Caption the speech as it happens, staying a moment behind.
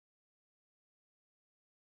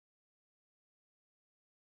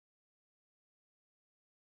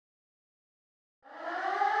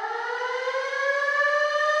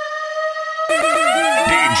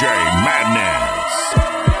DJ Madness.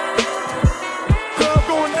 Club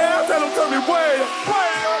going down, tell them to me way.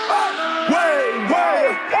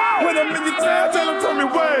 When I'm in your town, tell them to me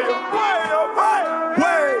way.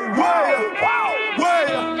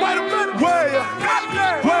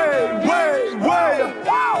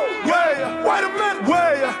 Wait a minute,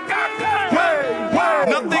 wait a minute,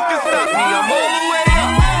 nothing can stop me, I'm all the way up.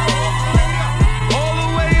 All the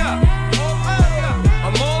way up.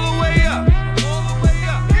 I'm all the way up.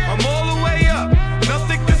 I'm all the way up.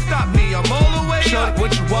 Nothing can stop me, I'm all the way up. Shorty,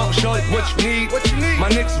 what you want, shorty, what you need. My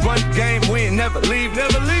niggas run the game, we ain't never leave.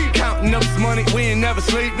 Counting up this money, we ain't never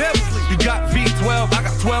sleep. You got V12, I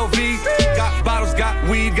got 12 V's. Got bottles, got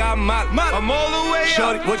weed, got my I'm all the way up.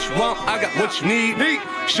 Shorty, what you want, I got what you need.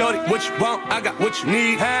 Shorty, what you want, I got what you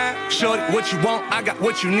need. Shorty, what you want, I got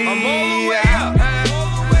what you need. I'm all the way up.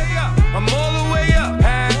 I'm all the way up.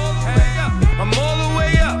 I'm all the way up. I'm all the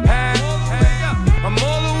way up. I'm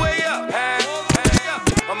all the way up.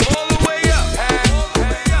 I'm all the way up.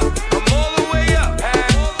 I'm all the way up.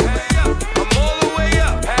 I'm all the way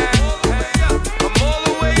up. I'm all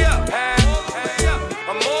the way up.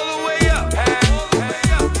 I'm all the way up.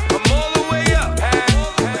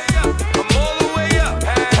 I'm all the way up.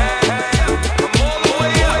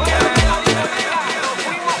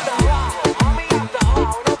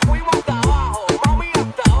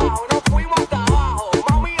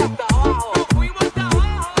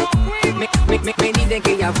 Me dice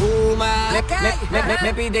que ella fuma,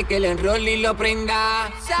 me pide que le enrolle y lo prenda.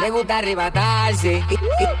 Me gusta arrebatarse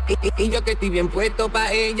y yo que estoy bien puesto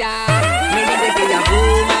pa' ella. Me dice que ella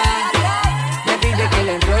fuma, me pide que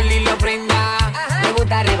le enrolle y lo prenda. Me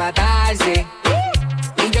gusta arrebatarse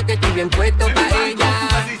y yo que estoy bien puesto pa' ella.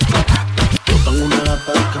 Yo tengo una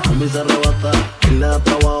gata que fuma y se arrebata y le da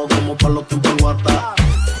trabajo como pa' los tiempos guata.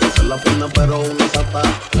 Hacer la fina pero una sata.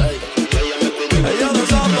 Ella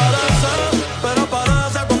desaparece, pero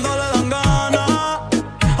aparece cuando le dan ganas.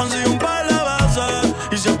 Han sido un par de veces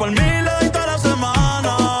y si es por mí le doy toda la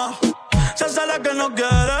semana. Se hace la que no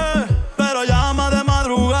quiere, pero llama de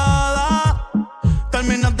madrugada.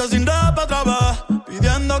 Terminaste sin rap otra vez,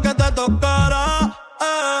 pidiendo que te tocara.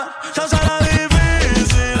 Se hace la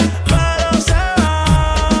difícil, pero se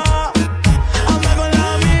va. Anda con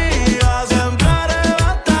la amiga, siempre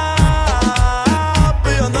arrebata,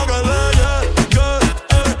 pidiendo que le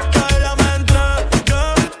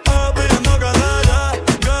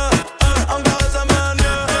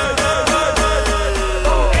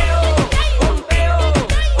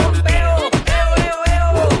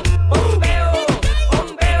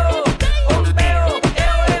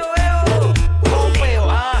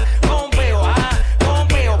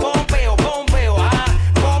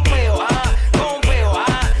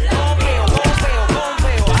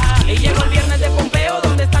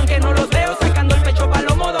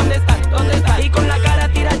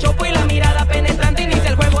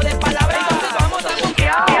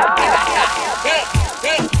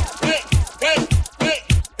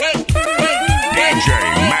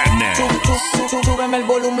el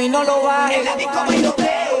volumen y no lo bajes. En la disco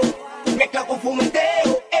bailoteo, mezcla con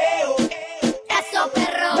fumeteo, eso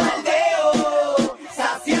perro, baldeo,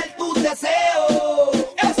 saciar tus deseos,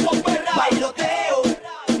 eso perro, bailoteo,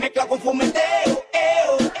 mezcla con fumeteo,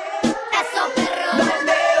 eso perro,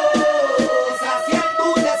 baldeo, saciar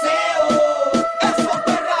tus deseos, eso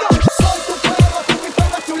perro. Soy tu perro, soy mi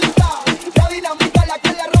perra chulita, la dinamita, la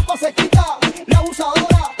que la ropa se quita, la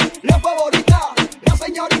abusadora, la favorita, la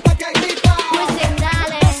señorita que grita.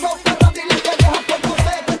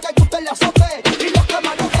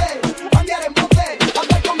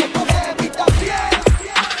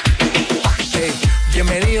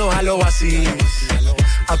 Bienvenidos a los oasis.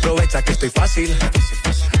 Aprovecha que estoy fácil.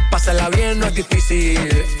 Pásala bien, no es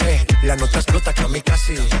difícil. La nota explota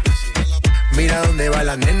kamikaze. Mira dónde va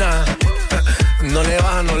la nena. No le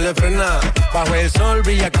baja, no le frena. Bajo el sol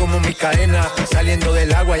brilla como mi cadena. Saliendo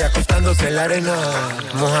del agua y acostándose en la arena.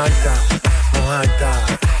 Mojaita, mojaita.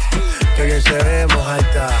 Que bien se ve,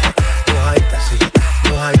 mojaita. Mojaita, sí,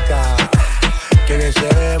 mojaita. Que bien se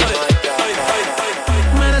ve, mojaita.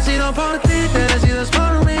 Merecido por ti, te decides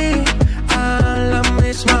por mí. A la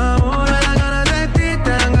misma hora, las ganas de ti, te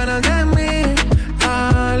dan ganas de mí.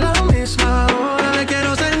 A la misma hora, me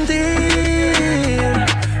quiero sentir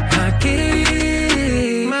aquí.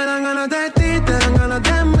 Me dan ganas de ti, te dan ganas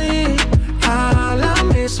de mí. A la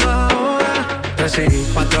misma hora. 3 y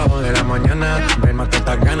 4 de la mañana, ven, mate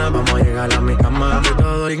estas ganas, vamos a llegar a mi cama. De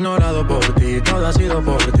todo ignorado por ti, todo ha sido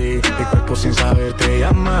por ti. Mi cuerpo sin saber te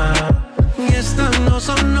llama. Y estas no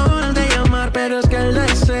son horas de llamar, pero es que el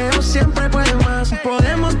deseo siempre puede más.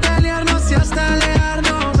 Podemos pelearnos y hasta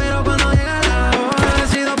alejarnos, pero cuando llega la hora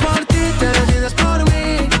decido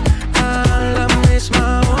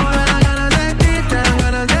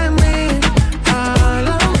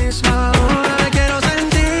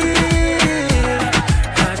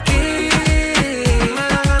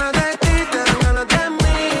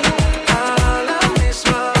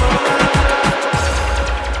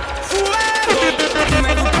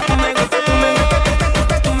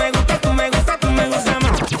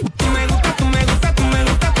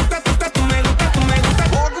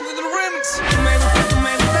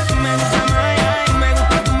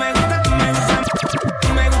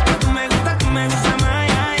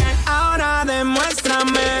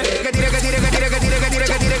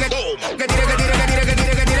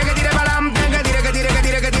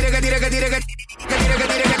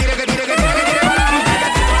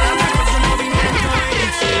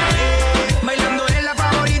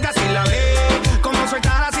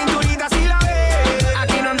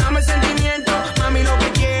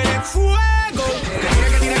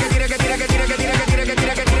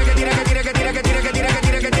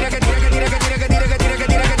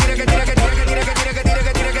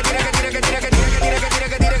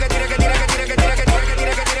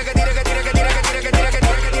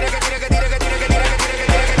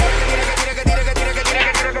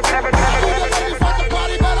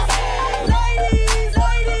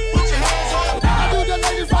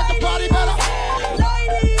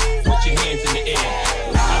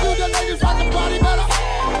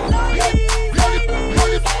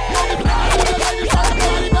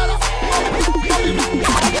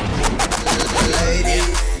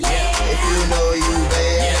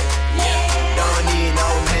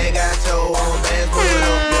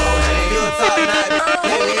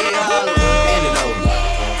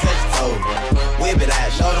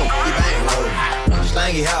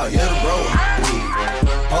big house, yeah, the bro.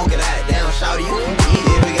 Poke it out, down, shout you can eat.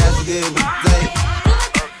 If you got some good thing,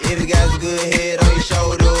 if you got some good head on your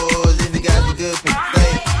shoulders, if you got some good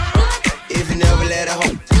thing, if you never let a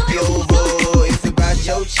hoe be over, if you bout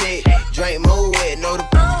your chick, drink more wet, know the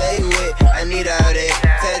stay wet. I need all that.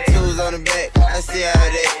 Tattoos on the back, I see all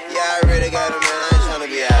that. Yeah, I really got it, man. I ain't tryna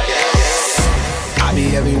be out there. I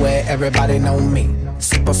be everywhere, everybody know me.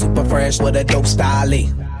 Super, super fresh with a dope style.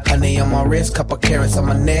 Honey on my wrist, couple carrots on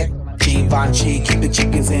my neck. Givenchy, keep the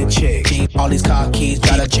chickens in check. All these car keys,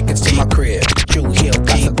 drive the chickens to my crib. Drew Hill,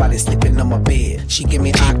 got somebody sleeping on my bed. She give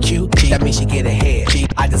me IQ, that means she get ahead.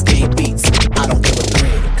 I just gave beats, I don't give a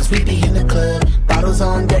thread. Cause we be in the club, bottles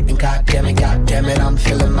on deck, and goddamn it, I'm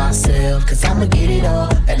feeling myself. Cause I'ma get it all,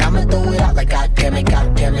 and I'ma throw it out like goddamn it,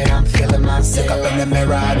 I'm feeling myself. Look up in the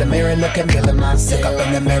mirror, look and feeling myself. Look up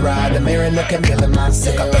in the mirror, look and feeling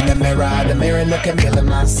myself. Look up in the mirror, look and feeling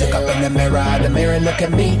myself. Look up in the mirror, look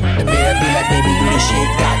at me. The mirror be like, baby, you the shit,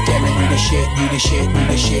 goddamn it, you the shit, you the shit, you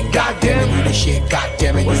the shit, goddamn it, you the shit,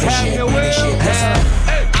 goddamn it, you the shit, you the shit.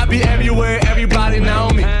 I be everywhere, everybody know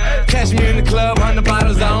me. Catch me in the club, 100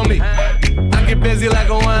 bottles on me. I get busy like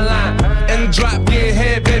a one line. In the drop, get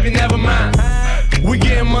head, baby, never mind. We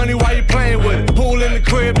getting money while you playing with it. Pool in the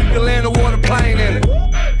crib, you can land a water plane in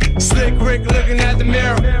it. Slick Rick looking at the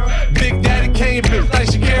mirror. Big Daddy Kane, bitch like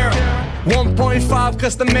Shakira. 1.5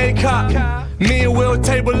 custom made cop. Me and Will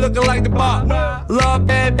Table looking like the bar. Love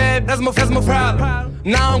bad, that's my problem.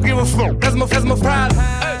 Now I don't give a fuck, that's my problem.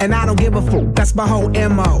 And I don't give a fuck, that's my whole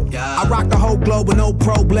MO. I rock the whole globe with no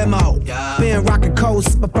problemo. Been rocking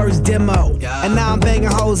coast, my first demo. And now I'm banging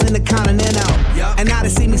hoes in the Continental. And now they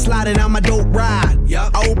see me sliding on my dope ride.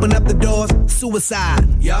 I open up the doors, suicide.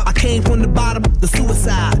 I came from the bottom, the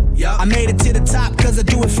suicide. I made it to the top cause I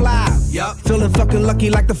do it fly. Feeling fucking lucky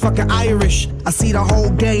like the fucking Irish. I see the whole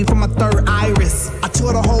game from my third iris. I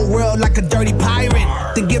tour the whole world like a dirty pirate.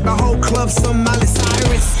 Then give the whole club some Miley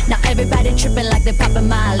Cyrus. Now everybody tripping like they poppin'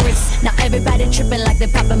 my wrist. Now everybody tripping like they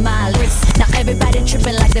poppin' my wrist. Now everybody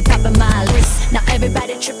tripping like they poppin' my wrist. Now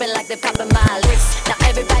everybody tripping like they poppin' my wrist. Now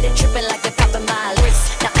everybody tripping like they poppin' my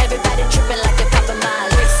wrist. Now everybody tripping like they poppin' my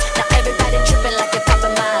wrist. Now everybody tripping like they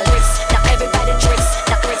poppin' my wrist. Now everybody tricks.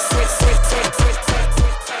 Now tricks.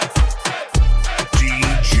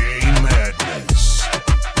 DJ Madness.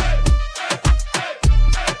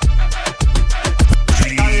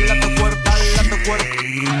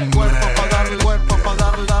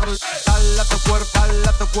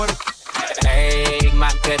 Hey,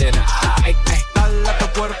 Macarena. Dale a tu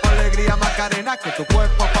cuerpo alegría Macarena, que tu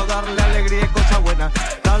cuerpo pa' darle alegría y cosa buena.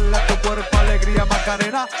 Dale a tu cuerpo alegría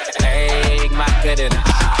Macarena. Hey, Macarena.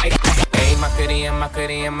 Hey,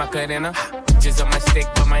 Macarena. Just on my stick,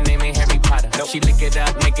 but my name ain't Harry Potter. She lick it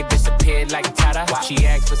up, make it disappear like Tata. She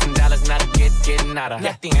asked for some dollars, not a getting out of.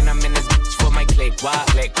 And I'm in this bitch for my click.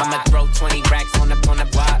 I'ma throw 20 racks on the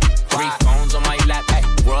block. 3 phones on my lap,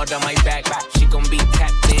 world on my back. She gon' be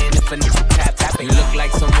tapped in if a nigga tap. You look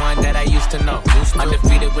like someone that I used to know.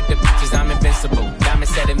 Undefeated with the bitches, I'm invincible. Diamond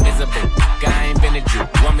said invisible. Guy ain't been a Jew.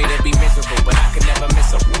 Want me to be miserable, but I could never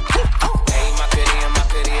miss her. Hey, Macarena.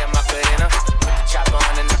 Put the chopper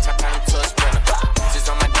on and I turn him to a sprinter. Just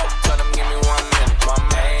on my dope, tell them give me 1 minute.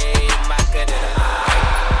 Hey, Macarena.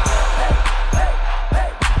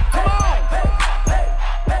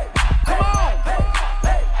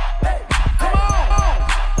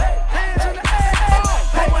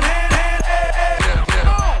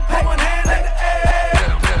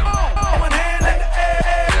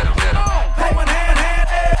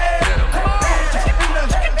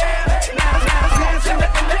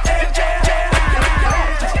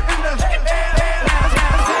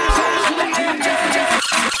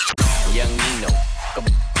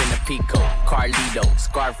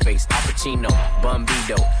 Scarface, Al Pacino,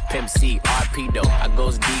 Bumbido, Pimp C, Arpedo. I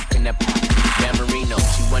goes deep in that Dan Marino.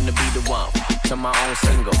 She wanna be the one to my own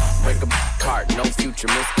single. Break a cart, no future,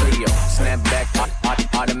 Miss Cleo. Snap back,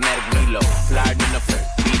 automatic reload. Flyer than a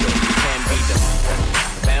Beetle, you can't beat them.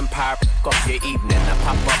 Vampire, fuck up your evening. I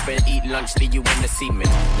pop up and eat lunch, leave you in the semen.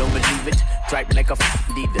 Don't believe it? Dripe like a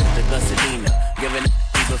leader, the Gasolina. Giving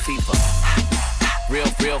a fever. Real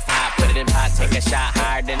fly, put it in pot, take a shot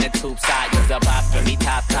higher than the tube side. Use a pop, give me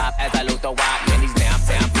top, as I look the wide. Man, these damn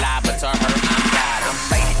fly, but to her, I'm God. I'm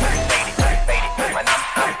faded, when I'm faded, when I'm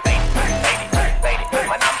faded,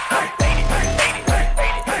 when I'm faded,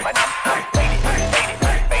 when I'm faded,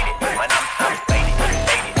 when I'm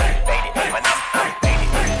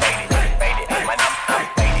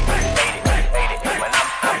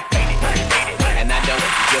and I don't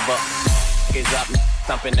give up. Is up,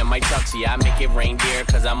 thumping in my tuxie. I make it reindeer,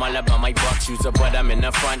 cause I'm all about my bucks. Use a butt, I'm in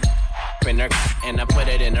the front. In her, and I put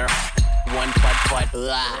it in her. One putt.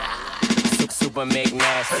 Super make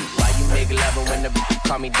nasty. Why you make loving when the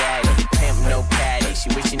call me daddy? Pimp no caddy. She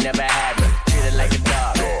wish she never had me. Treat her like a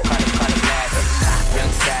dog. Call her nasty.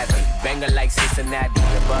 Young savage. Banger like Cincinnati.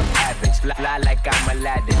 Above average. Fly like I'm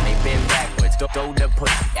Aladdin. They been backwards. Throw the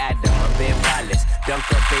pussy at them. I'm Ben Wallace. Dunk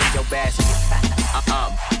up in your basket.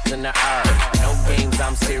 In the earth. No games,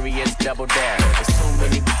 I'm serious. Double dare. There's too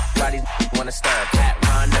many bodies wanna stir. Pat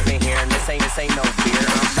Ron up in here, and this ain't no beer.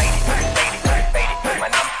 I'm fighting.